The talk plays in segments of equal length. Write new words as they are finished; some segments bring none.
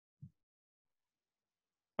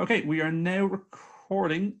Okay, we are now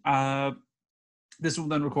recording. This will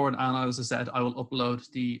then record, and as I said, I will upload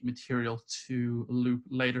the material to Loop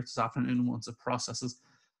later this afternoon once it processes.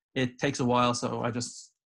 It takes a while, so I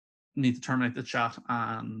just need to terminate the chat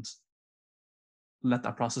and let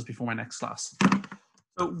that process before my next class.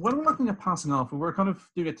 So when we're looking at passing off, we're kind of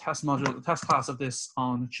doing a test module, a test class of this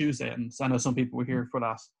on Tuesday, and I know some people were here for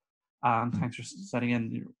that. And thanks for setting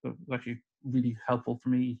in. It was actually really helpful for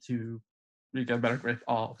me to really get a better grip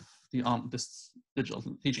of the this digital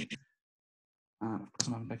teaching. Of course,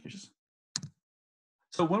 I'm having back issues.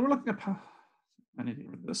 So when we're looking at, I need to get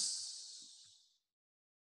rid of this.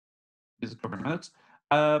 These are covering minutes.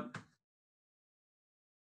 When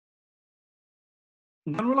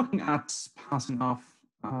we're looking at passing off,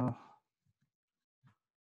 sorry,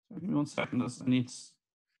 give me 1 second. I need to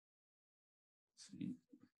see.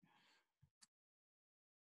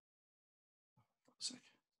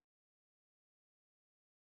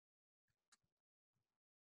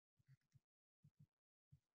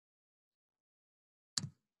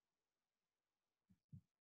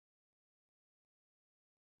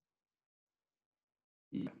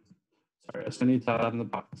 Yeah. Sorry, I just need to add in the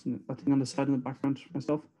back, that thing on the side in the background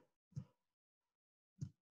myself.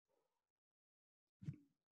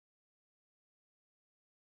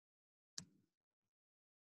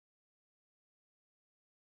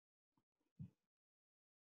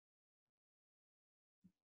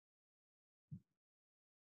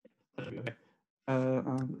 Okay.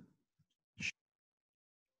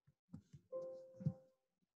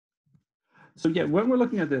 So yeah, when we're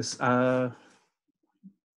looking at this, sorry,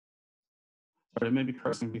 it may be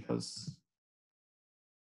cursing because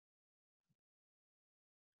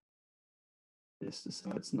this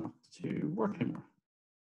decides not to work anymore.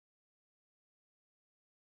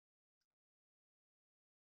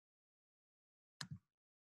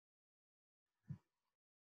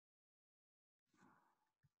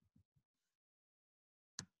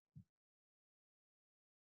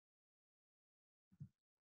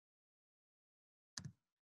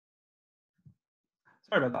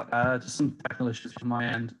 Sorry about that. Just some technical issues from my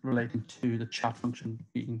end relating to the chat function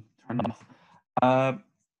being turned off.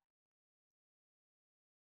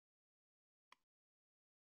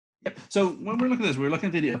 Yep. So when we're looking at this, we're looking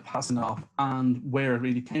at the idea of passing off and where it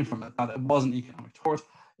really came from. That it wasn't economic tort.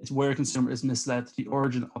 It's where a consumer is misled to the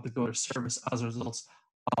origin of the good or service as a result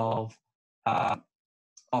of the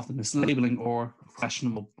mislabeling or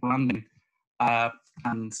questionable branding.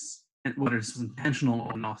 And whether this was intentional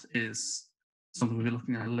or not is something we'll be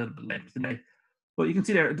looking at a little bit later today. But you can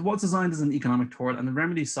see there, it was designed as an economic tort, and the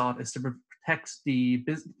remedy sought is to protect the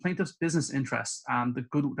plaintiff's business interests and their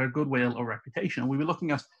goodwill or reputation. And we were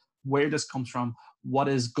looking at where this comes from, what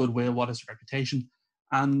is goodwill, what is reputation,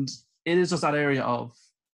 and it is just that area of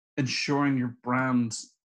ensuring your brand,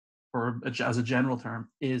 or as a general term,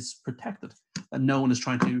 is protected, that no one is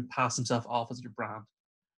trying to pass himself off as your brand.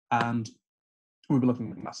 And we'll be looking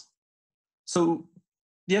at that. So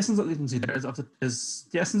the essence that you can see there is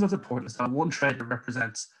the essence of the tort is that one trader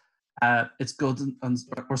represents its goods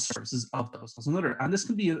or services of those as another, and this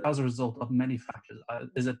can be as a result of many factors.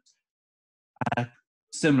 Is it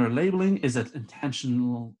similar labeling? Is it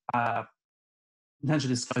intentionally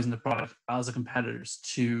disguising the product as a competitor's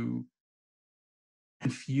to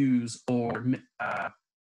confuse or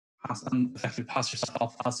effectively pass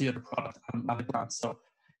yourself as the other product at a glance? So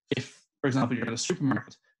if, for example, you're at a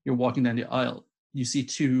supermarket, you're walking down the aisle, you see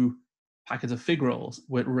 2 packets of fig rolls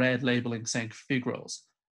with red labeling saying fig rolls.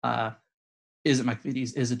 Is it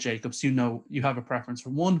McVitie's? Is it Jacobs? You know, you have a preference for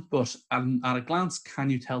one, but at a glance, can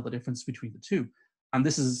you tell the difference between the 2? And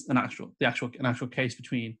this is an actual case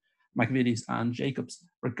between McVitie's and Jacobs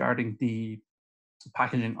regarding the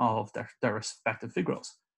packaging of their respective fig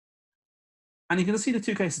rolls. And you can see the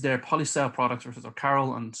 2 cases there: Polycell Products versus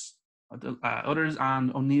O'Carroll and others,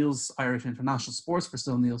 and O'Neill's Irish International Sports versus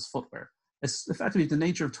O'Neill's Footwear. It's effectively the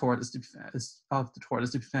nature of tort is to be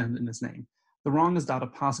found in its name. The wrong is that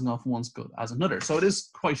of passing off one's good as another. So it is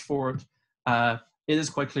quite forward. It is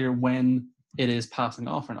quite clear when it is passing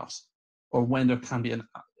off or not, or when there can be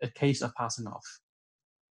a case of passing off.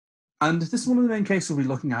 And this is one of the main cases we'll be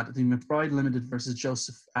looking at the McBride Limited versus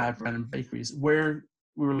Joseph Brennan Bakeries, where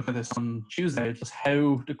we were looking at this on Tuesday, just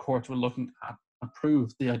how the courts were looking at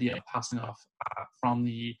approved the idea of passing off from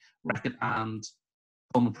the Reckitt and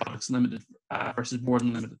Coleman Products Limited versus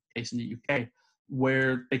Borden Limited case in the UK,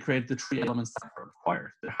 where they created the 3 elements that are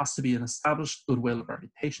required. There has to be an established goodwill or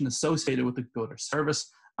reputation associated with the good or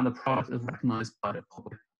service, and the product is recognized by the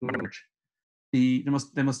public at large. They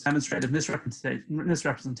must demonstrate a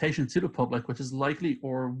misrepresentation to the public, which is likely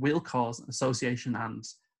or will cause association and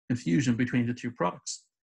confusion between the 2 products.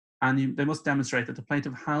 and they must demonstrate that the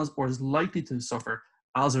plaintiff has or is likely to suffer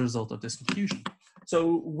as a result of this confusion.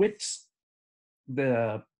 So with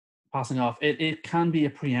the passing off, it can be a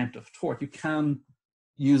preemptive tort. You can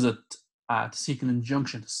use it to seek an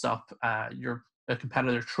injunction to stop your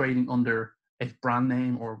competitor trading under a brand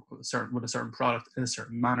name or with a certain product in a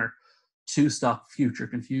certain manner to stop future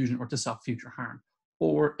confusion or to stop future harm.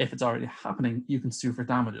 Or if it's already happening, you can sue for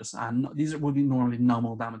damages. And these would be normally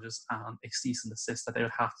nominal damages and a cease and desist that they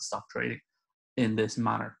would have to stop trading in this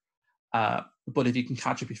manner. But if you can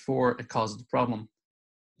catch it before it causes the problem,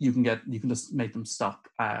 you can just make them stop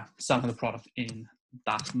selling the product in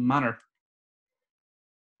that manner.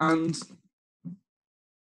 And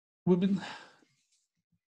you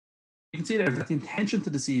can see there that the intention to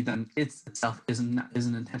deceive then itself isn't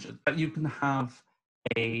intention. But you can have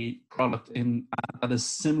a product that is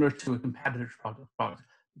similar to a competitor's product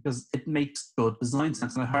because it makes good design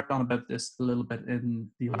sense. And I harped on about this a little bit in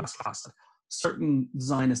the last class. Certain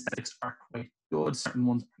design aesthetics are quite good, certain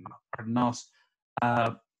ones are not.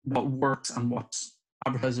 What works and what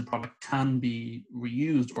advertises a product can be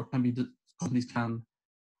reused, or companies can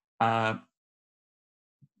hire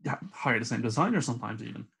the same designer sometimes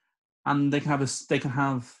even, and they can have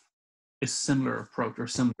a similar approach or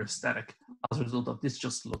similar aesthetic as a result of this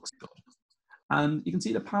just looks good. And you can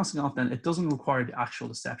see that passing off then, it doesn't require the actual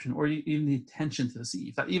deception or even the intention to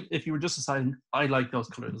deceive. That if you were just deciding, I like those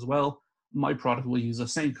colors as well, my product will use the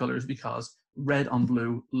same colors because red on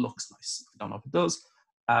blue looks nice. I don't know if it does,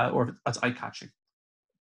 or if it's eye-catching.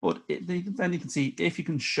 But then you can see if you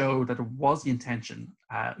can show that it was the intention,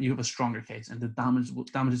 you have a stronger case, and the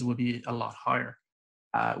damages will be a lot higher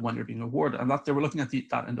when you're being awarded. And that they were looking at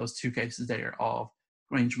that in those two cases there of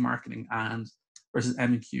Grange Marketing and versus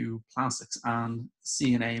M&Q Plastics, and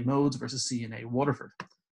C&A Modes versus C&A Waterford.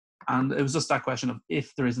 And it was just that question of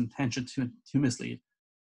if there is intention to mislead,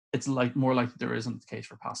 it's more likely there isn't the case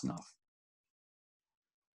for passing off.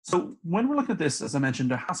 So when we're looking at this, as I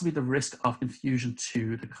mentioned, there has to be the risk of confusion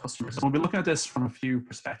to the customers. So we'll be looking at this from a few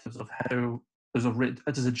perspectives of how there's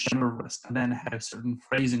a general risk, and then how certain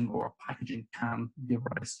phrasing or packaging can give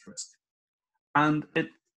rise to risk. And it,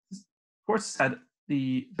 of course, said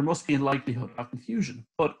there must be a likelihood of confusion,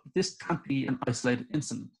 but this can't be an isolated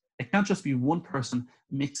incident. It can't just be one person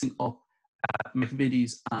mixing up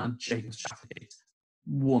McVitie's and Jacob's Chaffagate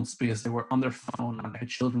once because they were on their phone and they had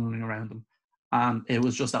children running around them. And it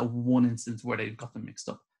was just that one instance where they got them mixed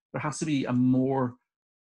up. There has to be a more,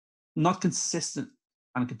 not consistent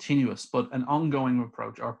and continuous, but an ongoing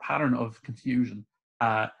approach or pattern of confusion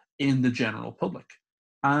in the general public.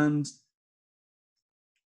 And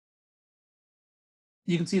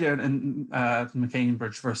you can see there in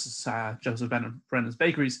McCainbridge versus Joseph Brennan's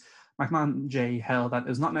Bakeries, McMahon J held that it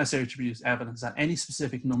is not necessary to produce evidence that any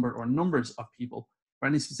specific number or numbers of people or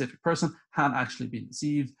any specific person had actually been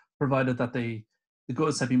deceived, provided that the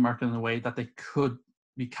goods had been marketed in a way that they could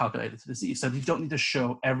be calculated to deceive. So you don't need to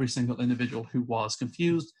show every single individual who was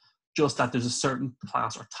confused, just that there's a certain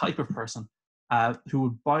class or type of person who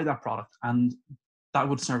would buy that product, and that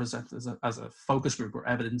would serve as a focus group or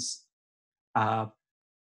evidence.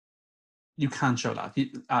 You can show that.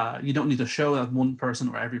 You don't need to show that one person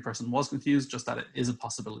or every person was confused, just that it is a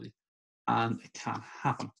possibility and it can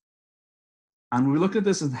happen. And we look at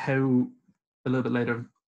this and how, a little bit later,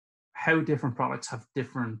 how different products have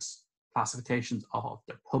different classifications of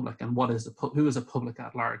their public and who is a public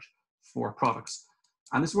at large for products.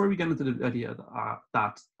 And this is where we get into the idea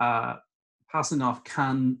that passing off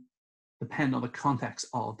can depend on the context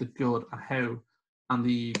of the good and how, and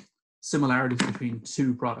the similarities between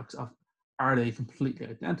two products. Are they completely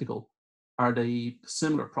identical? Are they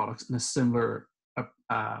similar products in a similar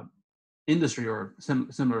industry or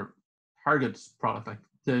similar target product? Like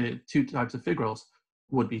the two types of fig rolls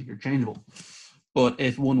would be interchangeable. But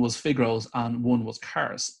if one was fig rolls and one was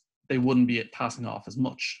cars, they wouldn't be passing off as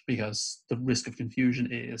much because the risk of confusion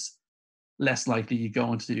is less likely. You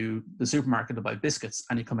go into the supermarket to buy biscuits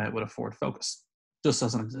and you come out with a Ford Focus, just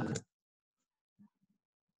as an example.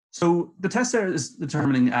 So the test there is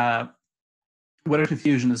determining whether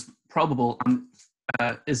confusion is probable and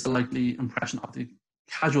is the likely impression of the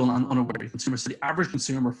casual and unaware consumer. So the average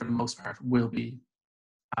consumer, for the most part, will be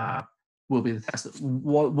the test.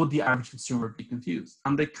 Would the average consumer be confused?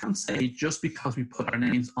 And they can't say just because we put our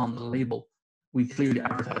names on the label, we clearly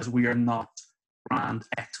advertise we are not brand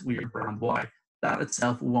X, we are brand Y. That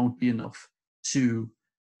itself won't be enough to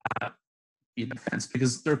be a defense,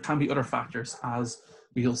 because there can be other factors, as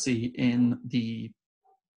we'll see in the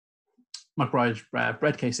McBride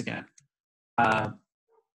bread case again.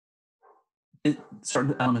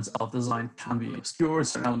 Certain elements of design can be obscure,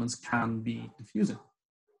 certain elements can be confusing.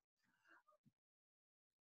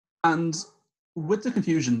 And with the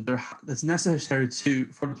confusion, it's necessary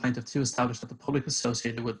for the plaintiff to establish that the public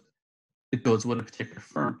associated with the goods with a particular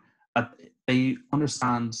firm, that they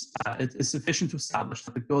understand it is sufficient to establish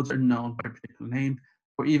that the goods are known by a particular name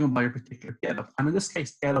or even by a particular get-up. And in this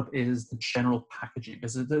case, get-up is the general packaging.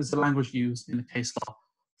 There's a language used in the case law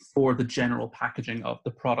for the general packaging of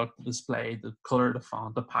the product, the display, the color, the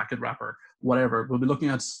font, the packet wrapper, whatever. We'll be looking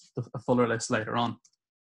at a fuller list later on.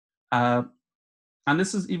 And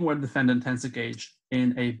this is even where the defendant tends to engage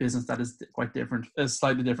in a business that is quite different, is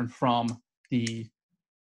slightly different from the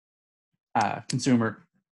consumer,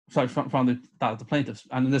 sorry, from the plaintiffs.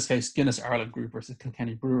 And in this case, Guinness Ireland Group versus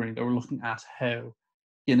Kilkenny Brewing. They were looking at how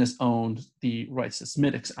Guinness owned the rights to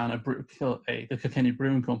Smithwick's, and the Kilkenny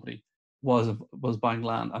Brewing Company was buying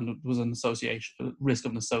land, and there was an association, risk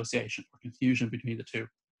of an association or confusion between the two.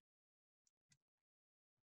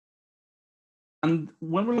 And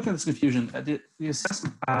when we're looking at this confusion, the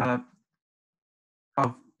assessment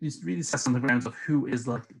is really assessed on the grounds of who is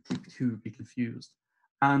likely to be confused.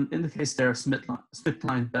 And in the case there,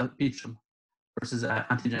 SmithKline Beecham versus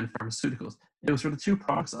Antigen Pharmaceuticals, it was for the two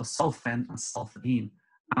products of Sulfen and Sulfadine.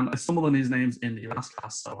 And I stumbled on these names in the last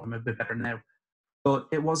class, so I'm a bit better now. But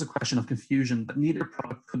it was a question of confusion that neither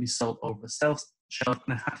product could be sold over the shelf,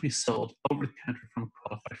 and it had to be sold over the counter from a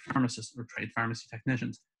qualified pharmacist or trained pharmacy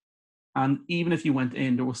technicians. And even if you went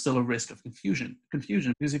in, there was still a risk of confusion,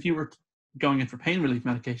 because if you were going in for pain relief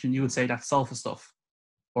medication, you would say that's sulfa stuff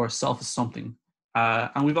or sulfa something.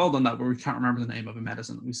 And we've all done that where we can't remember the name of a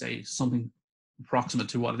medicine. We say something approximate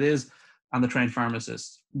to what it is, and the trained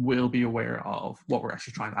pharmacist will be aware of what we're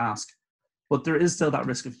actually trying to ask. But there is still that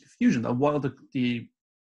risk of confusion, that while the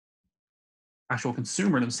actual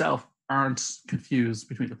consumer themselves aren't confused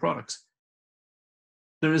between the products,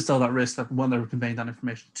 there is still that risk that when they're conveying that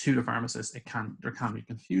information to the pharmacist, there can be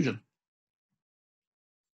confusion.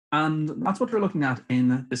 And that's what we're looking at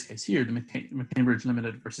in this case here, the McCambridge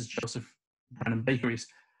Limited versus Joseph Brennan Bakeries.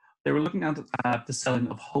 They were looking at the selling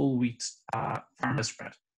of whole wheat farmhouse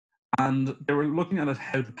bread. And they were looking at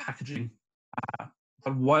how the packaging,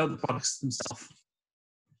 but while the products themselves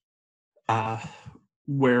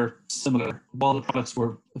were similar, while the products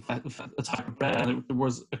were a type of bread, there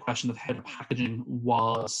was a question of how the packaging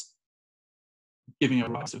was giving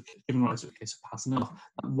rise to a case of passing off.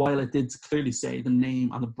 And while it did clearly say the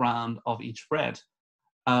name and the brand of each bread,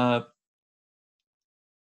 you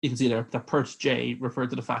can see there that Pert J referred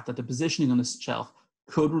to the fact that the positioning on the shelf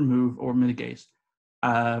could remove or mitigate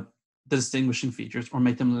the distinguishing features or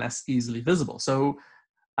make them less easily visible. So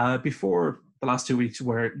before the last 2 weeks,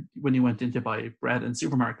 when you went in to buy bread in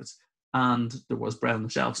supermarkets and there was bread on the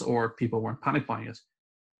shelves or people weren't panic buying it,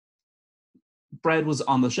 bread was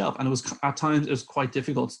on the shelf, and it was at times it was quite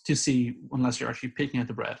difficult to see, unless you're actually picking at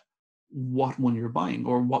the bread, what one you're buying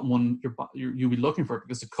or what one you'll be looking for,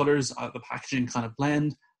 because the colors, the packaging kind of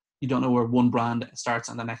blend. You don't know where one brand starts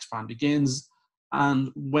and the next brand begins.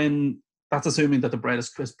 And when that's assuming that the bread is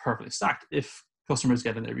perfectly stacked. If customers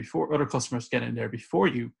get in there before, other customers get in there before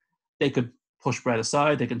you, they could push bread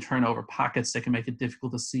aside, they can turn over packets, they can make it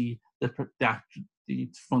difficult to see the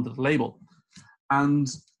front of the label. And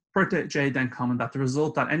Pert J then commented that the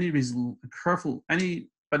result that even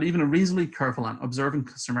a reasonably careful and observant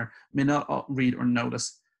customer may not read or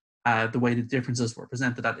notice the way the differences were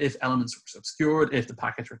presented, that if elements were obscured, if the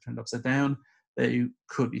package were turned upside down, they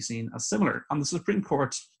could be seen as similar. And the Supreme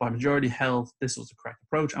Court, by majority, held this was the correct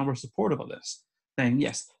approach and were supportive of this, saying,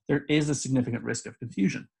 yes, there is a significant risk of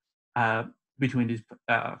confusion between these,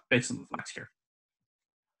 based on the facts here.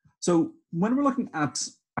 So when we're looking at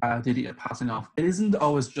the idea of passing off, it isn't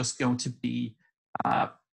always just going to be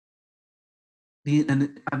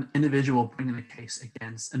an individual bringing a case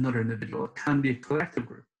against another individual. It can be a collective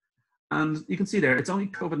group. And you can see there, it's only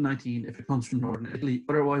COVID-19 if it comes from Northern Italy.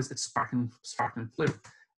 Otherwise, it's sparkling flu.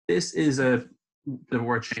 This is a bit of a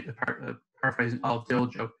word change, paraphrasing of the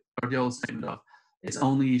old joke, or the old statement of, it's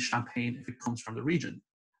only champagne if it comes from the region.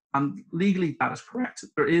 And legally, that is correct.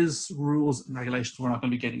 There is rules and regulations we're not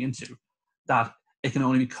going to be getting into that it can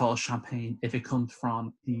only be called champagne if it comes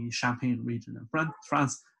from the Champagne region in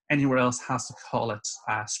France. Anywhere else has to call it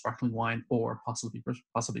sparkling wine or possibly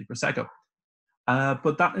Prosecco.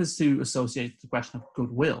 But that is to associate the question of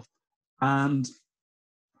goodwill. And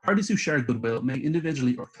parties who share goodwill may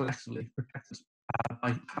individually or collectively protect it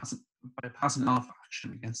by passing off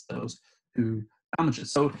action against those who damage it.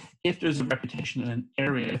 So if there's a reputation in an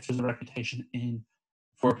area, if there's a reputation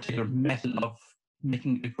for a particular method of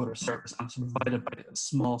making a good or service, and it's provided by a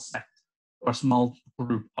small sect or a small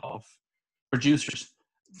group of producers,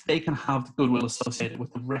 they can have the goodwill associated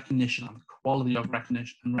with the recognition and the quality of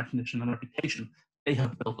recognition and reputation they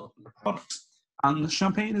have built up in their product. And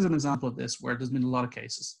champagne is an example of this, where there's been a lot of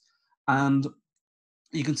cases. And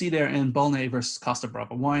you can see there in Bolnay versus Costa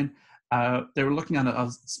Brava wine, they were looking at it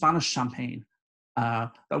as Spanish champagne,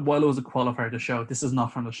 that while it was a qualifier to show this is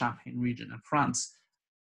not from the Champagne region in France,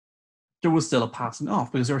 there was still a passing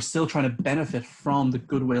off because they were still trying to benefit from the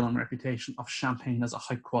goodwill and reputation of champagne as a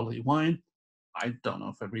high quality wine. I don't know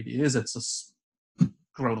if it really is. It's just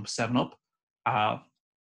grown up 7-Up.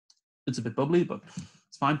 It's a bit bubbly, but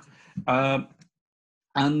it's fine.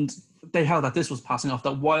 And they held that this was passing off,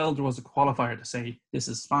 that while there was a qualifier to say this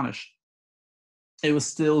is Spanish, it was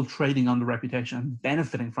still trading on the reputation and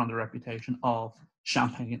benefiting from the reputation of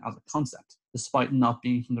champagne as a concept, despite not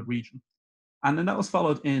being from the region. And then that was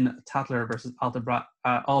followed in Tatler versus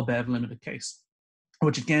All Bev Limited case,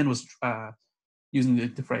 which again was using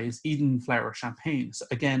the phrase Eden Flower Champagne. So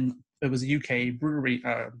again, it was a UK brewery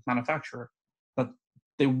manufacturer, but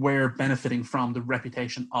they were benefiting from the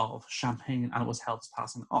reputation of champagne and it was held as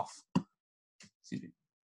passing off. Excuse me.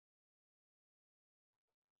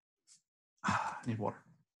 I need water.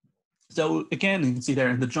 So again, you can see there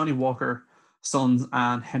in the Johnny Walker Sons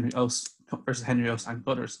and Henry Oast versus Henry Oast and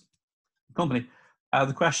Gutters Company,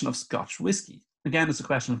 the question of Scotch whiskey. Again, it's a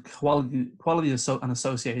question of quality and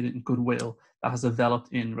associated goodwill that has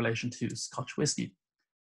developed in relation to Scotch whiskey.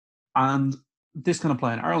 And this can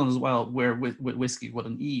apply in Ireland as well, where with whiskey with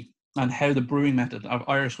an E, and how the brewing method of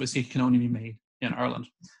Irish whiskey can only be made in Ireland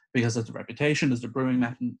because of the reputation, is the brewing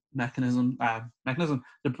mechanism,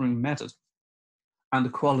 the brewing method, and the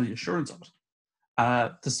quality assurance of it.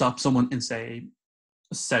 To stop someone in, say,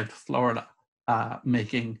 South Florida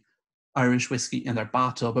making Irish whiskey in their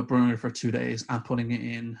bathtub, but brewing it for 2 days and putting it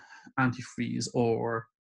in antifreeze or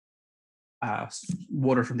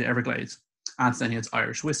water from the Everglades and saying it's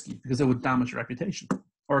Irish whiskey, because it would damage the reputation,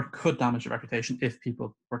 or it could damage the reputation if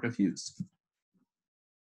people were confused.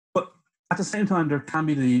 But at the same time, there can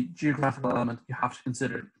be the geographical element you have to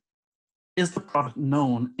consider. Is the product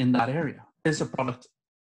known in that area? Is the product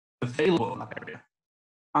available in that area?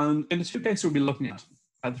 And in the two cases we'll be looking at,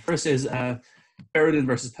 the first is Berendon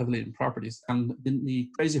versus Pavilion Properties, and in the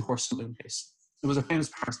Crazy Horse Saloon case. It was a famous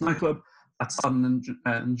Paris nightclub that sought an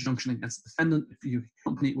injunction against the defendant, a UK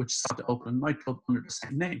company which sought to open a nightclub under the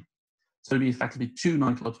same name. So it'd be effectively two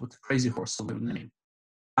nightclubs with the Crazy Horse Saloon name.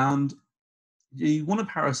 And the one in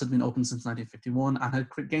Paris had been open since 1951 and had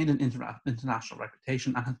gained an international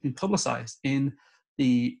reputation and had been publicised in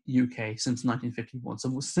the UK since 1951.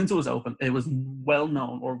 So since it was open, it was well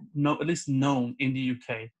known, or at least known in the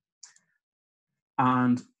UK,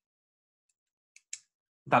 and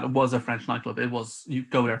that it was a French nightclub. It was, you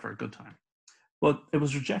go there for a good time. But it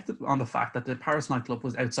was rejected on the fact that the Paris nightclub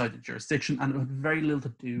was outside the jurisdiction and it had very little to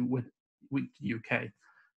do with the UK.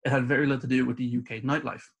 It had very little to do with the UK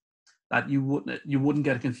nightlife. That you wouldn't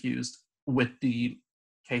get confused with the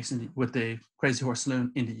case with the Crazy Horse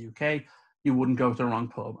Saloon in the UK. You wouldn't go to the wrong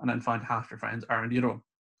pub and then find half your friends are in the other one.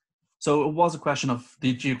 So it was a question of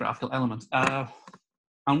the geographical element.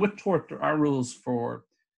 And with tort, there are rules for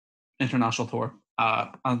international tort,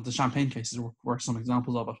 and the Champagne cases were some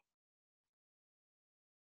examples of it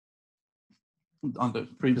on the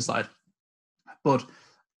previous slide. But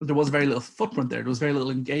there was very little footprint there. There was very little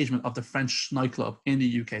engagement of the French nightclub in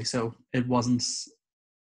the UK, so it wasn't,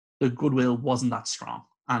 the goodwill wasn't that strong,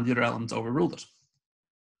 and the other elements overruled it.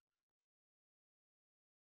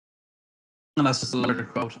 And that's just a later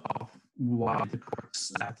quote of why the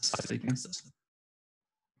courts decided against it.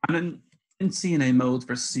 And then in CNA Modes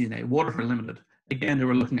versus CNA Waterford Limited, again, they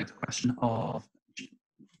were looking at the question of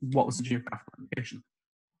what was the geographical location.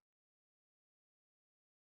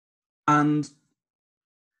 And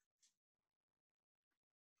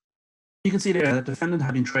you can see there that the defendant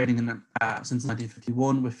had been trading in since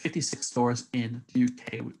 1951 with 56 stores in the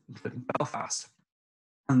UK, including Belfast.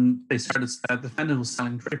 And they started, the defendant was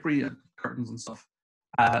selling drapery and curtains and stuff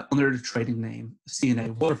under the trading name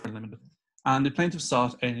CNA Waterford Limited. And the plaintiff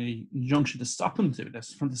sought an injunction to stop them to do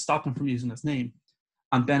this, to stop them from using this name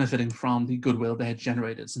and benefiting from the goodwill they had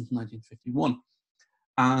generated since 1951.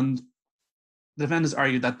 And the defendants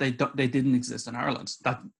argued that they didn't exist in Ireland,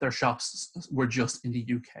 that their shops were just in the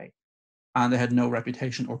UK, and they had no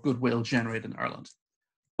reputation or goodwill generated in Ireland.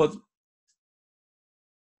 But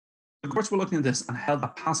the courts were looking at this and held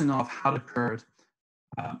that passing off had occurred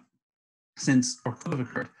since, or could have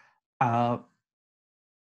occurred,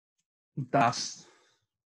 that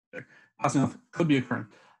passing off could be occurring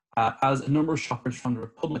as a number of shoppers from the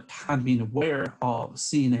Republic had been aware of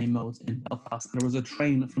CNA Modes in Belfast, and there was a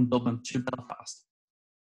train from Dublin to Belfast,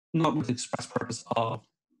 not with the express purpose of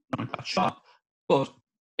knowing that shop, but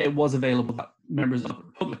it was available that members of the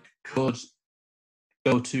Republic could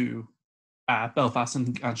go to Belfast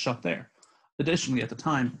and shop there. Additionally, at the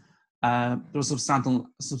time, there was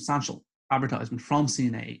substantial advertisement from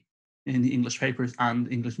CNA in the English papers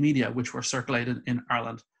and English media, which were circulated in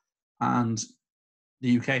Ireland and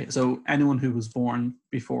the UK. So anyone who was born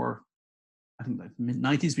before, I think, like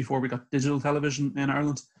mid-90s, before we got digital television in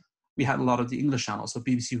Ireland, we had a lot of the English channels. So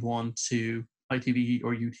BBC One to ITV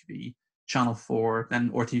or UTV, Channel 4, then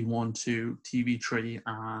RTÉ1 to TV3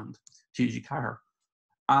 and TG Car.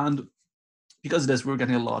 And because of this, we were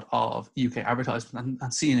getting a lot of UK advertisement,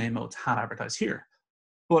 and CNA modes had advertised here.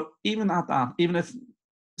 But even at that, even if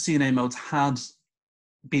CNA modes had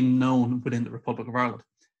been known within the Republic of Ireland,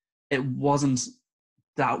 it wasn't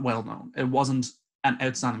that well known. It wasn't an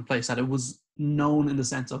outstanding place that it was known in the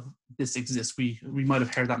sense of this exists. We might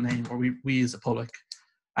have heard that name, or we as a public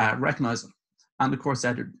recognize it. And of course,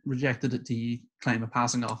 that rejected the claim of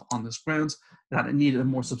passing off on this grounds, that it needed a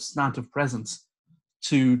more substantive presence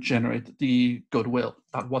to generate the goodwill,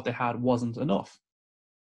 that what they had wasn't enough.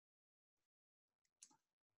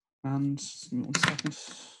 And give me 1 second.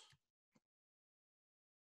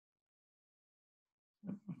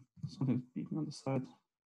 Something's beeping on the side.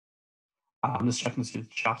 I'm just checking to see the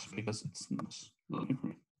chat because it's not loading for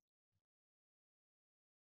me.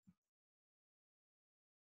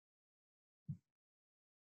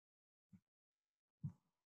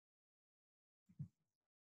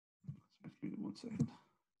 Give me 1 second.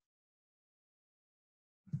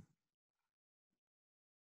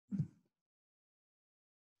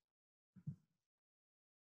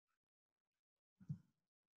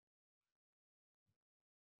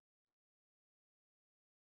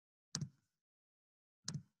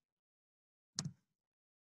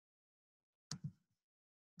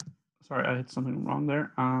 Sorry, I hit something wrong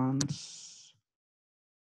there. And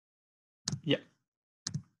yeah,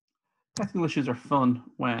 technical issues are fun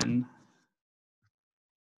when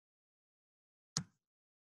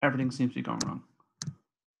everything seems to be going wrong.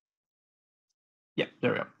 Yeah,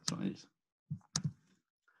 there we go. That's what it is.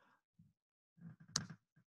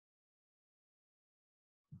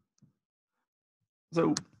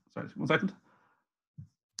 So, sorry, 1 second.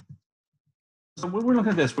 So when we're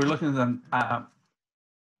looking at this, we're looking at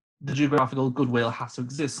the geographical goodwill has to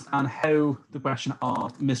exist, and how the question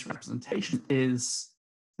of misrepresentation is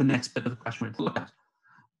the next bit of the question we're to look at.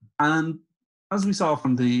 And as we saw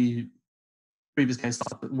from the previous case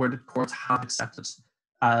where the courts have accepted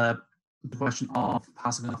the question of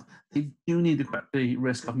passing off, they do need the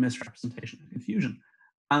risk of misrepresentation and confusion.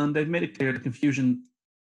 And they've made it clear that confusion,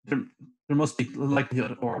 there must be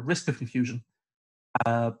likelihood or risk of confusion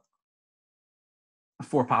for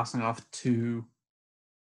passing off to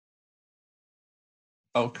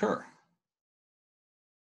occur.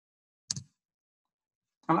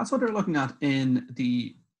 And that's what they're looking at in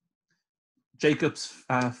the Jacobs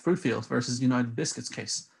Fruitfield versus United Biscuits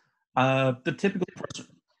case. The typical person,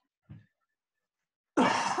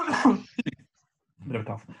 bit of a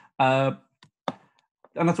cough.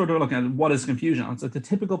 And that's what they're looking at. What is confusion? And so the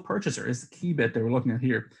typical purchaser is the key bit they were looking at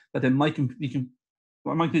here, that they might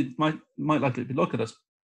likely be looked at it.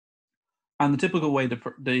 And the typical way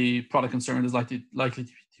the product concerned is likely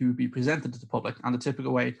to be presented to the public, and the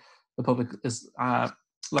typical way the public is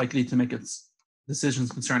likely to make its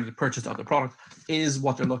decisions concerning the purchase of the product is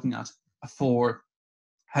what they're looking at for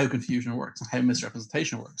how confusion works and how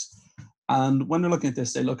misrepresentation works. And when they're looking at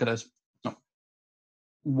this, they look at it,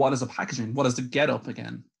 what is the packaging? What is the get up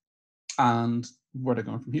again? And where they're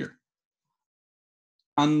going from here.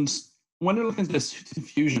 And when they're looking at this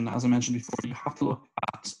confusion, as I mentioned before, you have to look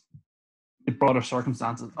at the broader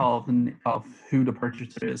circumstances of who the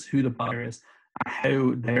purchaser is, who the buyer is, and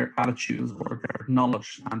how their attitudes or their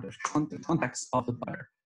knowledge and the context of the buyer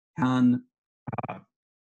can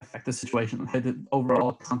affect the situation, and how the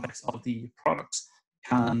overall context of the products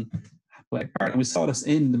can play a part. And we saw this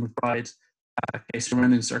in the McBride case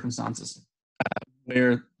surrounding circumstances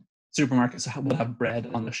where supermarkets would have bread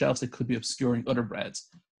on the shelves that could be obscuring other breads.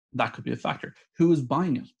 That could be a factor. Who is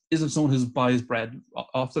buying it? Is it someone who buys bread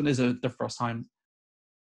often? Is it their first time?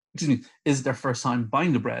 Is their first time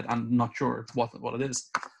buying the bread and not sure what it is?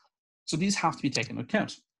 So these have to be taken into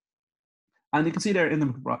account. And you can see there in the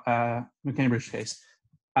McCambridge case,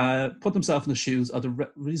 put themselves in the shoes of the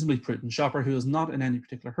reasonably prudent shopper who is not in any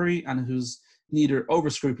particular hurry and who's neither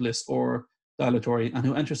over-scrupulous or dilatory, and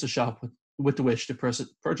who enters the shop with the wish to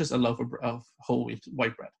purchase a loaf of whole wheat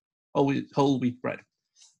bread.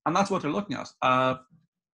 And that's what they're looking at.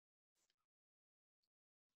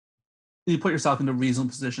 You put yourself in the reasonable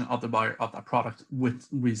position of the buyer of that product with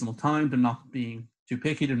reasonable time. They're not being too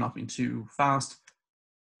picky. They're not being too fast.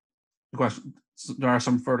 the question, there are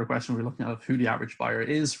some further questions we're looking at of who the average buyer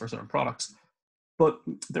is for certain products. But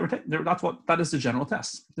that is the general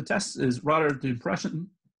test. The test is rather the impression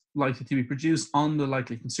likely to be produced on the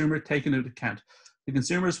likely consumer, taking into account the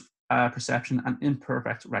consumer's perception and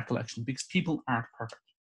imperfect recollection, because people aren't perfect.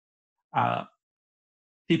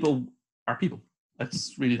 People are people.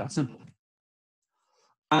 It's really that simple.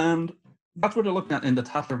 And that's what they're looking at in the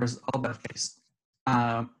Tatler versus Albert case,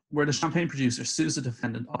 where the champagne producer sues the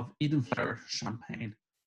defendant of Eden Flower Champagne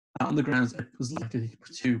on the grounds it was likely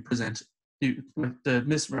to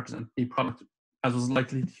misrepresent the product as was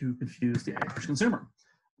likely to confuse the average consumer.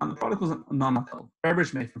 And the product was a non-alcoholic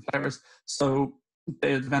beverage made from flowers, so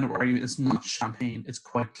the defendant would argue it's not champagne, it's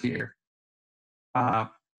quite clear. They're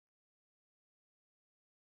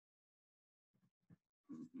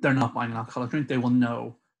not buying an alcoholic drink, they will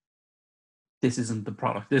know this isn't the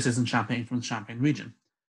product, this isn't champagne from the Champagne region.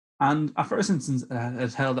 And at first instance,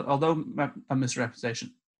 it held that although a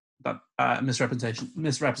misrepresentation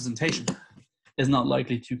is not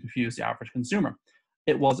likely to confuse the average consumer,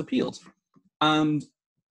 it was appealed. And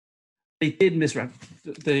they did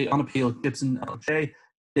on appeal, Gibson LJ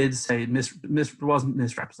did say there wasn't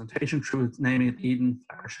misrepresentation through its naming it Eden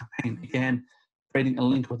Flower Champagne, again, creating a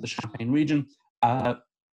link with the Champagne region,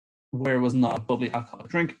 where it was not a bubbly alcoholic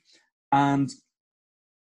drink. And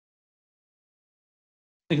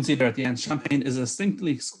you can see there at the end, champagne is a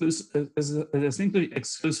distinctive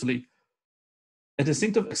exclusively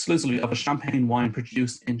of a champagne wine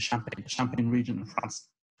produced in Champagne, the Champagne region in France.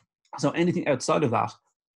 So anything outside of that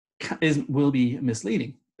will be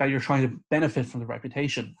misleading, that you're trying to benefit from the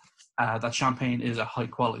reputation that champagne is a high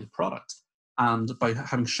quality product. And by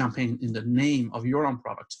having champagne in the name of your own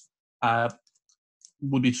product,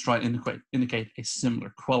 would be to try to indicate a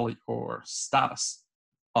similar quality or status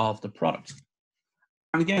of the product.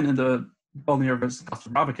 And again, in the Bollinger versus Costa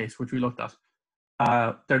Brava case, which we looked at,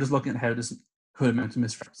 they're just looking at how this could amount to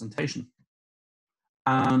misrepresentation.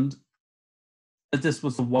 And this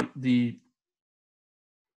was sorry,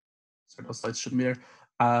 those slides shouldn't be there.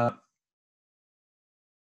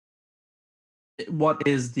 What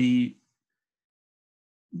is the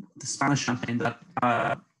Spanish champagne that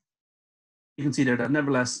you can see there that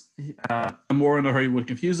nevertheless a more in a hurry would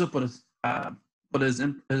confuse it, but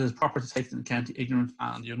it is proper to take into account the ignorant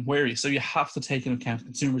and the unwary. So you have to take into account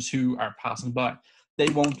consumers who are passing by. They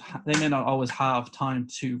may not always have time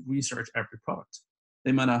to research every product.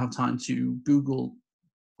 They might not have time to Google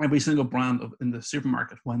every single brand in the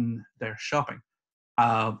supermarket when they're shopping.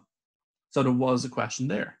 So there was a question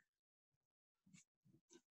there.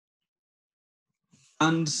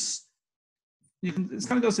 And it's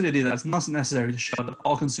kind of goes to the idea that it's not necessary to show that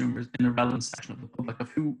all consumers in the relevant section of the public of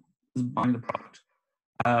who is buying the product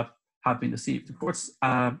have been deceived. The courts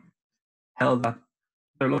held that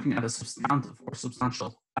they're looking at a substantive or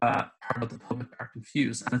substantial part of the public are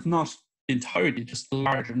confused, and it's not entirely just a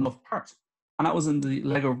large enough part. And that was in the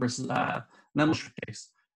Lego versus Nettleshire case.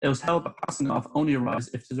 It was held that passing off only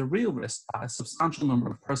arises if there's a real risk that a substantial number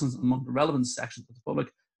of persons among the relevant sections of the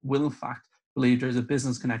public will in fact believe there's a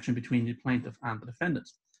business connection between the plaintiff and the defendant.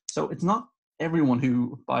 So it's not everyone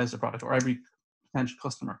who buys the product or every potential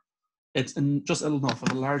customer. It's just enough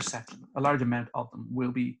of a large section, a large amount of them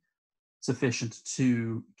will be sufficient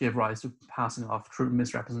to give rise to passing off through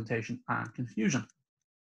misrepresentation and confusion.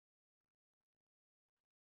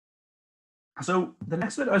 So the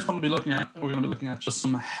next bit I just want to be looking at, we're going to be looking at just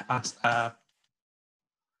some of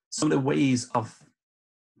the ways of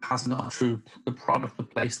passing on through the product, the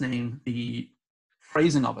place name, the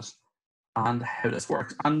phrasing of it, and how this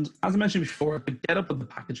works. And as I mentioned before, the get-up of the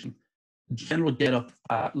packaging, the general get-up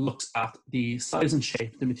looks at the size and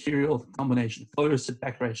shape, the material combination, colors, the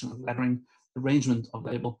decoration, the lettering, the arrangement of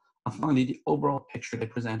label, and finally the overall picture they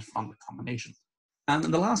present from the combination. And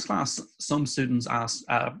in the last class, some students asked,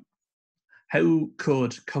 how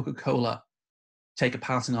could Coca-Cola take a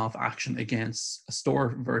passing off action against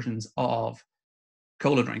store versions of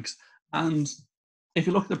cola drinks? And if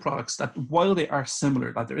you look at the products, that while they are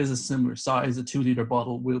similar, that there is a similar size, a 2-liter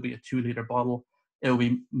bottle will be a 2-liter bottle. It will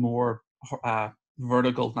be more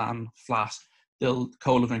vertical than flat. The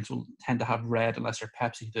cola drinks will tend to have red unless you're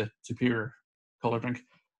Pepsi, the superior cola drink.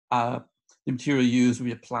 The material used will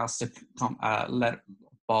be a plastic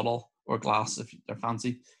bottle or glass if they're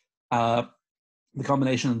fancy. The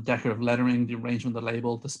combination of decorative lettering, the arrangement of the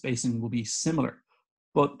label, the spacing will be similar,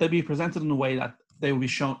 but they'll be presented in a way that they will be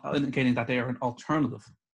shown, indicating that they are an alternative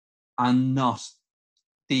and not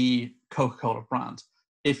the Coca-Cola brand.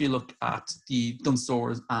 If you look at the Dunnes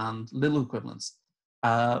Stores and Lidl equivalents,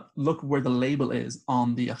 look where the label is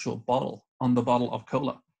on the actual bottle, on the bottle of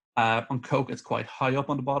cola. On Coke, it's quite high up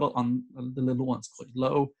on the bottle. On the little one, it's quite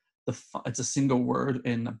low. It's a single word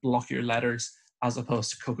in blockier letters, as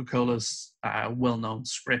opposed to Coca-Cola's well-known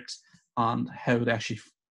script on how they actually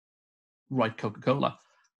write Coca-Cola.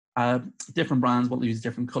 Different brands will use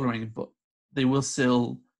different coloring, but they will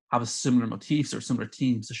still have a similar motifs or similar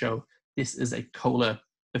themes to show this is a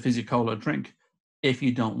fizzy cola drink. If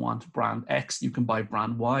you don't want brand X, you can buy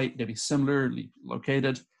brand Y. They'll be similarly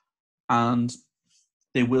located, and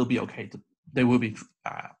they will be okay. They will be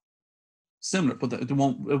similar, but it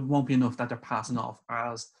won't be enough that they're passing off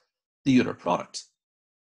as the other product.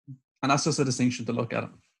 And that's just a distinction to look at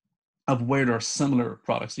of where there are similar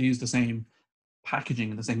products. They use the same packaging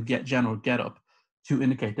and the same general getup to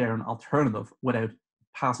indicate they're an alternative without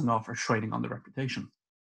passing off or trading on the reputation.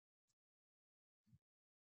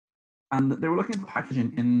 And they were looking at the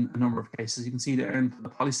packaging in a number of cases. You can see there in the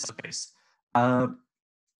Polycell case,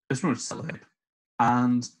 there's no sellotape.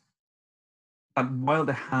 And while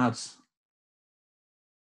they had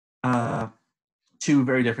two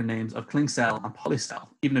very different names of Cling-Cell and Polycell,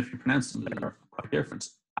 even if you pronounce them, they're quite different.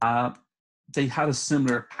 They had a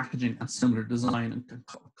similar packaging and similar design and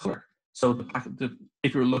color. So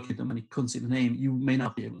if you were looking at them and you couldn't see the name, you may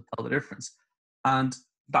not be able to tell the difference. And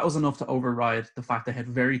that was enough to override the fact they had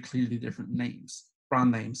very clearly different names,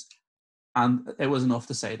 brand names. And it was enough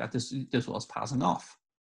to say that this was passing off.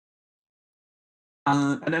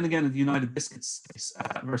 And then again, in the United Biscuits case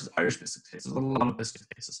versus Irish Biscuits case, there's a lot of biscuit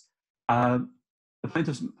cases. The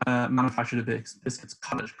plaintiffs manufactured the biscuits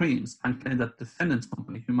Cottage Creams and claimed that the defendant's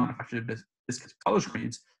company, who manufactured the biscuits Cottage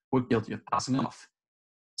Creams, were guilty of passing off.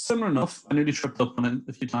 Similar enough, I nearly tripped up on it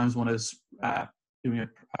a few times when I was doing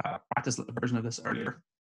a practice version of this earlier.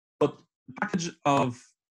 But the package of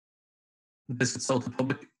the biscuits sold to the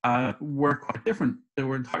public were quite different. They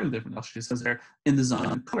were entirely different, actually, it says there, in design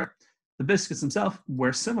and color. The biscuits themselves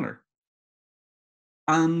were similar.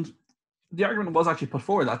 And the argument was actually put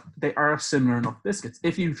forward that they are similar enough biscuits.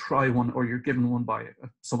 If you try one or you're given one by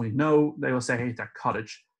somebody you know, they will say, hey, they're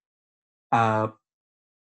cottage.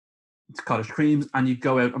 It's Cottage Creams, and you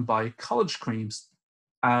go out and buy College Creams,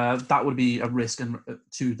 that would be a risk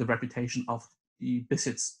to the reputation of the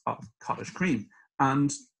biscuits of Cottage Cream.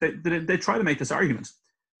 And they try to make this argument,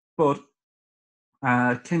 but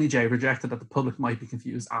Kenny J rejected that the public might be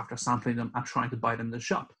confused after sampling them and trying to buy them in the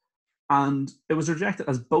shop. And it was rejected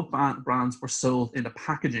as both brands were sold in the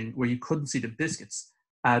packaging where you couldn't see the biscuits.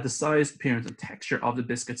 The size, appearance, and texture of the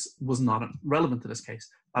biscuits was not relevant to this case.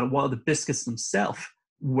 While the biscuits themselves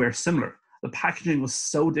were similar, the packaging was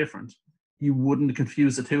so different, you wouldn't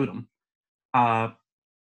confuse the two of them.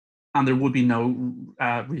 And there would be no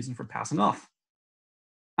reason for passing off.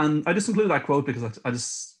 And I just included that quote because I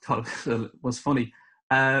just thought it was funny.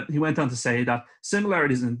 He went on to say that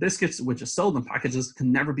similarities in biscuits, which are sold in packages,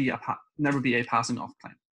 can never be a passing off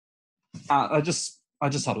claim. I just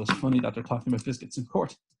thought it was funny that they're talking about biscuits in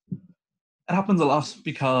court. It happens a lot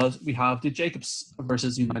because we have the Jacobs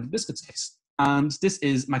versus United Biscuits case, and this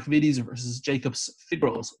is McVitie's versus Jacobs fig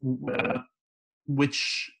rolls,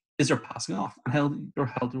 which is there passing off, and held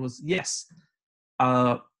there was yes.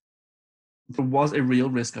 There was a real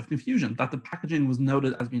risk of confusion, that the packaging was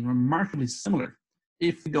noted as being remarkably similar.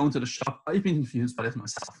 If you go into the shop, I've been confused by this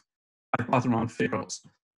myself. I bought the wrong fig rolls,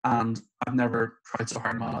 and I've never tried so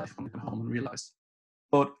hard in my life when I got home and realized.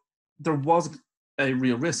 But there was a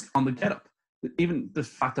real risk on the getup. Even the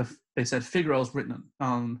fact that they said fig rolls written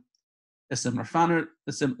on a similar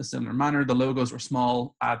manner, the logos were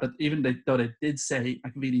small, but even though they did say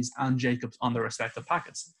McVitie's and Jacobs on their respective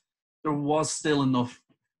packets, there was still enough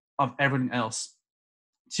of everything else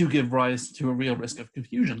to give rise to a real risk of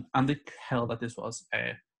confusion, and they held that this was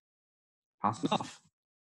a passing off.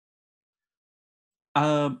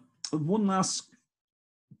 One last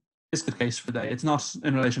biscuit case for today. It's not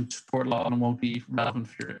in relation to tort law and won't be relevant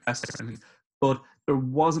for your essay or anything, but there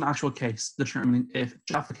was an actual case determining if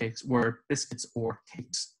Jaffa cakes were biscuits or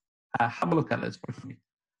cakes. Have a look at it for me.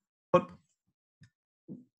 But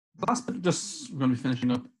the last bit, we're going to be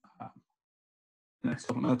finishing up the next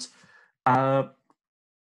couple of minutes.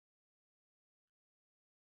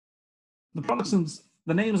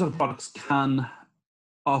 The names of the products can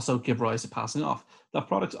also give rise to passing off. The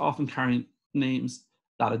products often carry names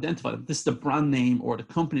that identify them. This is the brand name or the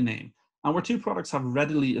company name. And where two products have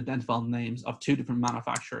readily identifiable names of two different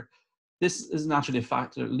manufacturers, this is naturally a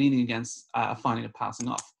factor leaning against finding a passing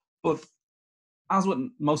off. But as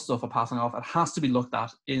with most stuff of passing off, it has to be looked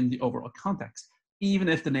at in the overall context, even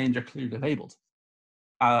if the names are clearly labeled.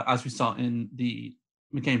 As we saw in the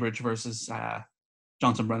McCambridge versus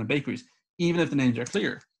Johnson Brennan Bakeries, even if the names are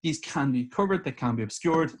clear, these can be covered, they can be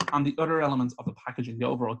obscured, and the other elements of the packaging, the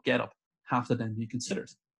overall get-up, have to then be considered.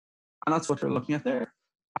 And that's what they're looking at there.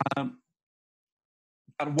 And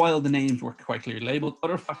while the names were quite clearly labeled,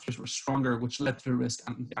 other factors were stronger, which led to the risk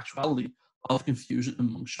and the actuality of confusion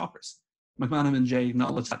among shoppers. McManam and Jay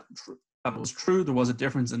acknowledged that that was true. There was a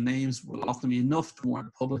difference in names will often be enough to warn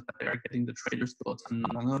the public that they are getting the traders' goods and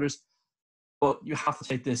not on others. But you have to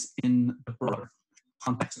take this in the broader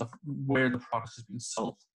context of where the product is being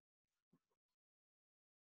sold.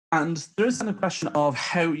 And there is then a question of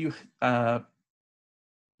how you the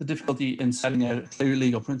difficulty in setting out clear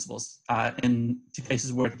legal principles in two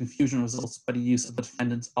cases where the confusion results by the use of the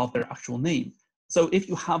defendants of their actual name. So if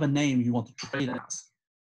you have a name you want to trade as,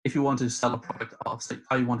 if you want to sell a product of, say,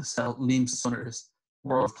 I want to sell Liam Sunner's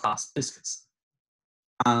world-class biscuits,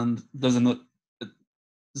 and there's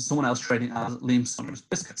someone else trading as Liam Sunner's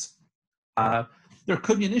biscuits, there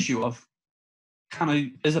could be an issue of,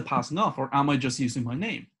 is it passing off, or am I just using my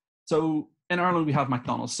name? So in Ireland we have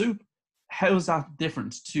McDonald's Soup. How is that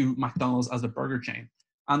different to McDonald's as a burger chain?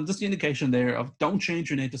 And just the indication there of don't change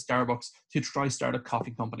your name to Starbucks to try start a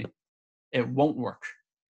coffee company. It won't work.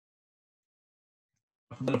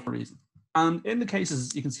 For a reason. And in the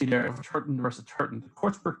cases you can see there of Turton versus Turton, the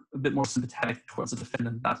courts were a bit more sympathetic towards the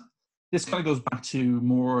defendant. That this kind of goes back to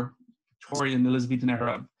more Victorian Elizabethan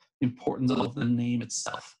era importance of the name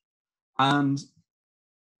itself. And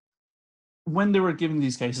when they were giving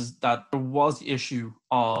these cases, that there was the issue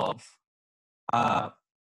of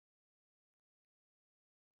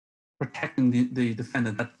protecting the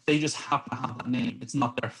defendant, that they just happen to have that name. It's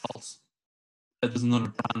not their fault that there's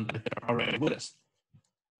another brand that they're already with it.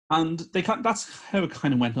 And that's how it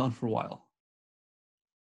kind of went on for a while.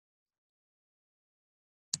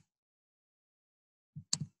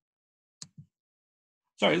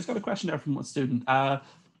 Sorry, I just got a question there from one student.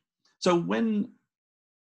 So when,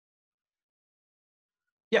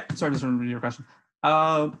 yeah, sorry, just want to read your question.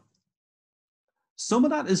 Some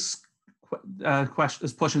of that is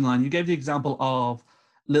pushing the line. You gave the example of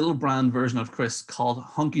little brand version of Chris called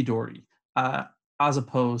Hunky Dory, as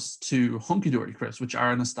opposed to Hunky Dory Chris, which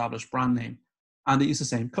are an established brand name, and they use the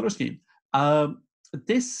same color scheme.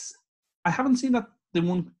 This, I haven't seen that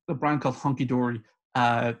the brand called Hunky Dory,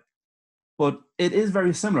 but it is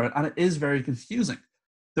very similar and it is very confusing.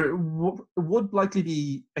 There would likely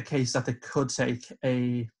be a case that they could take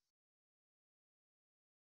a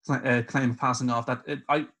claim of passing off. That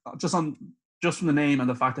just from the name and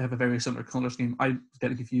the fact they have a very similar color scheme, I was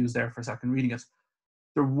getting confused there for a second reading it.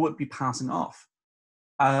 There would be passing off.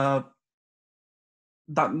 That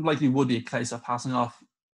likely would be a case of passing off,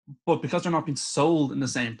 but because they're not being sold in the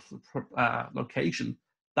same location,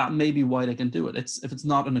 that may be why they can do it. If it's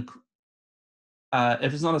not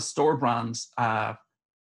a store brand,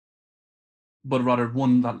 but rather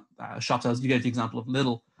one that shop sells. You gave the example of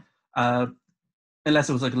Lidl, unless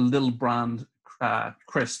it was like a little brand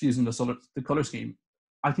crisp using the color scheme,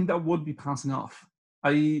 I think that would be passing off.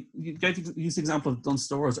 I used the example of Dunnes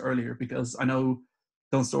Stores earlier because I know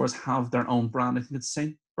Dunnes Stores have their own brand. I think it's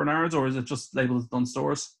St. Bernard's, or is it just labeled as Dunnes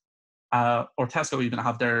Stores? Or Tesco even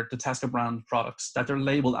have the Tesco brand products that they're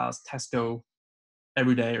labeled as Tesco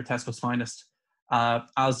Everyday or Tesco's Finest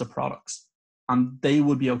as the products. And they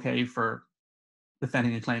would be okay for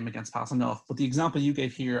defending a claim against passing off. But the example you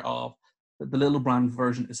gave here of the little brand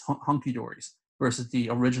version is Hunky Dory's versus the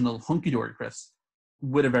original Hunky Dory Chris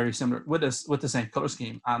with a very similar, with the same color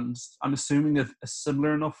scheme. And I'm assuming a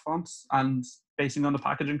similar enough font and basing on the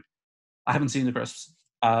packaging. I haven't seen the crisps.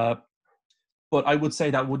 But I would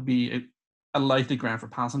say that would be a likely ground for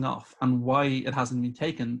passing off. And why it hasn't been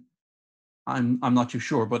taken, I'm not too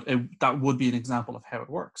sure, but that would be an example of how it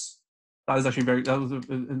works. That is actually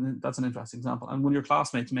that's an interesting example. And one of your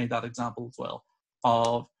classmates made that example as well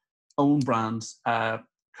of own brand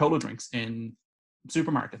cola drinks in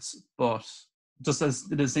supermarkets, but just as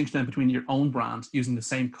the distinction between your own brand using the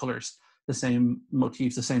same colors, the same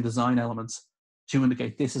motifs, the same design elements to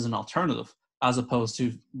indicate this is an alternative, as opposed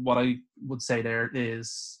to what I would say there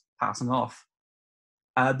is passing off.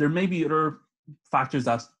 There may be other factors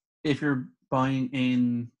that if you're buying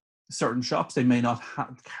in certain shops, they may not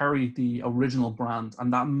carry the original brand,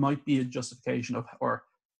 and that might be a justification of or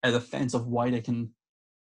a defense of why they can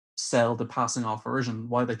sell the passing off version,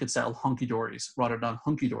 why they could sell Hunky Dories rather than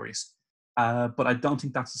Hunky Dories. But I don't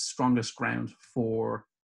think that's the strongest ground for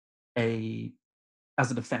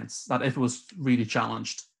as a defense, that if it was really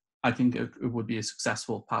challenged, I think it would be a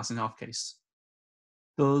successful passing off case.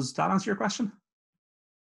 Does that answer your question?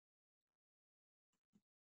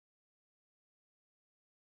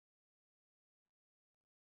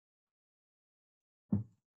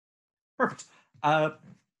 Perfect.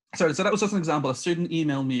 Sorry, so that was just an example. A student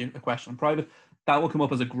emailed me a question in private. That will come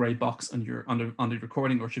up as a grey box on your under the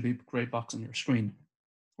recording, or should be a grey box on your screen.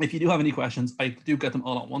 If you do have any questions, I do get them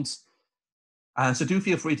all at once. So do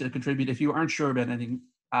feel free to contribute. If you aren't sure about anything,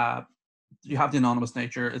 you have the anonymous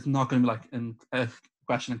nature. It's not going to be like in a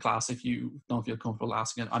question in class. If you don't feel comfortable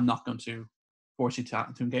asking it, I'm not going to force you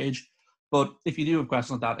to engage. But if you do have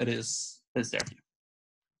questions like that, it's there for you.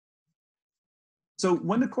 So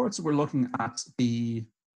when the courts were looking at the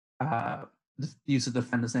use of the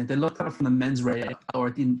defendant's name, they looked at it from the mens rea, or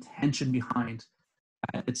the intention behind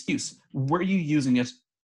its use. Were you using it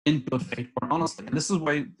in good faith or honestly? And this is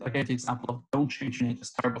why I gave the example of don't change your name to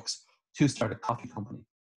Starbucks to start a coffee company.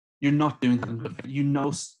 You're not doing that in good faith. You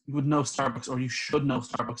would know Starbucks, or you should know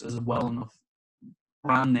Starbucks is a well enough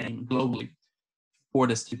brand name globally for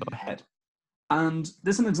this to go ahead. And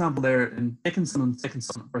this is an example there in Dickinson and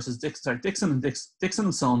Dickinson versus Dixon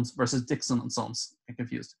and Sons versus Dixon and Sons. I'm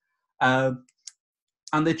confused. And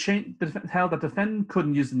they held that defendant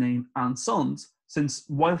couldn't use the name and Sons, since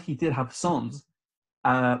while he did have sons,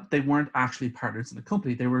 they weren't actually partners in the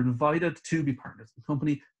company. They were invited to be partners in the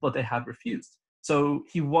company, but they had refused. So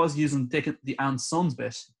he was using the and Sons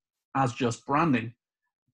bit as just branding,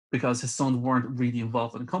 because his sons weren't really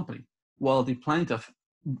involved in the company, while the plaintiff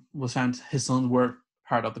was found his sons were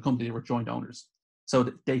part of the company. They were joint owners, so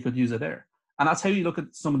that they could use it there. And that's how you look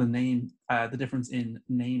at some of the difference in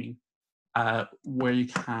naming, where you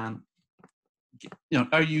can,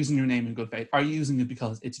 are you using your name in good faith? Are you using it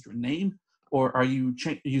because it's your name, or are you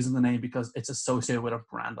using the name because it's associated with a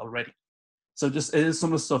brand already? So just it is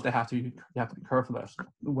some of the stuff you have to be careful about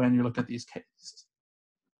when you look at these cases.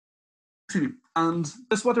 And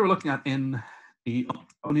this is what they were looking at in the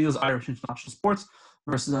O'Neill's Irish International Sports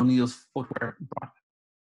versus O'Neill's Footwear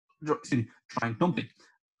Trying Company.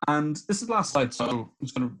 And this is the last slide, so I'm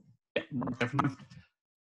just going to get more different now.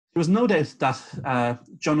 There was no doubt that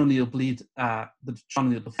John O'Neill believed, the John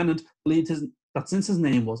O'Neill defendant believed that since his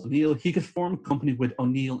name was O'Neill, he could form a company with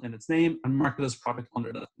O'Neill in its name and market his product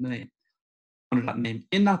under that name.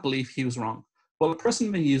 In that belief, he was wrong. While a person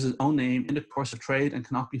may use his own name in the course of trade and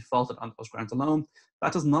cannot be faulted on those grounds alone,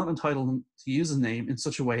 that does not entitle him to use his name in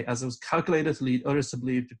such a way as it was calculated to lead others to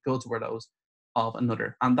believe the goods were those of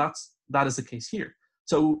another. And that is the case here.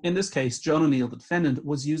 So in this case, John O'Neill, the defendant,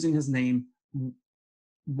 was using his name.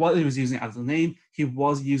 While he was using it as a name, he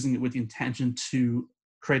was using it with the intention to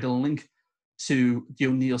create a link to the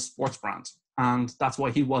O'Neill sports brand. And that's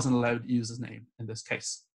why he wasn't allowed to use his name in this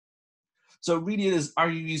case. So really it is, are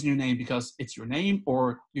you using your name because it's your name,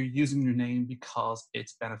 or you're using your name because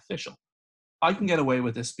it's beneficial? I can get away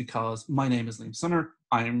with this because my name is Liam Sunner.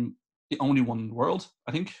 I'm the only one in the world,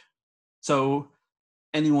 I think. So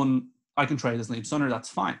anyone I can trade as Liam Sunner, that's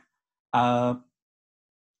fine.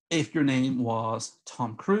 If your name was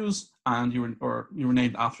Tom Cruise and you were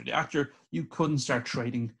named after the actor, you couldn't start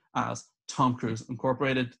trading as Tom Cruise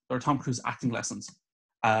Incorporated or Tom Cruise Acting Lessons,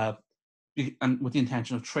 and with the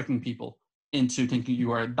intention of tricking people into thinking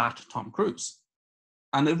you are that Tom Cruise.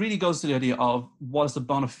 And it really goes to the idea of what is the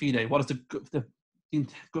bona fide, what is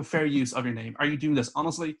the fair use of your name? Are you doing this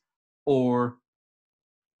honestly, or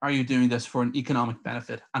are you doing this for an economic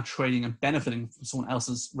benefit and trading and benefiting from someone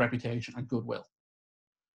else's reputation and goodwill?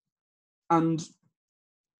 And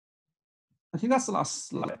I think that's the last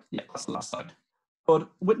slide. Yeah, that's the last slide. But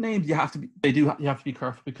with names, you have to be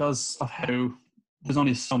careful because of how there's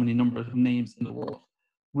only so many numbers of names in the world.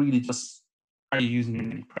 Really, just are you using your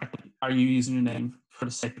name correctly? Are you using your name for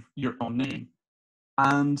the sake of your own name?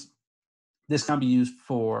 And this can be used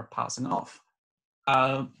for passing off.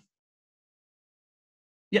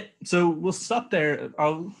 Yeah, so we'll stop there.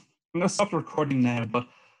 I'm going to stop the recording now, but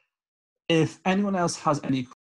if anyone else has any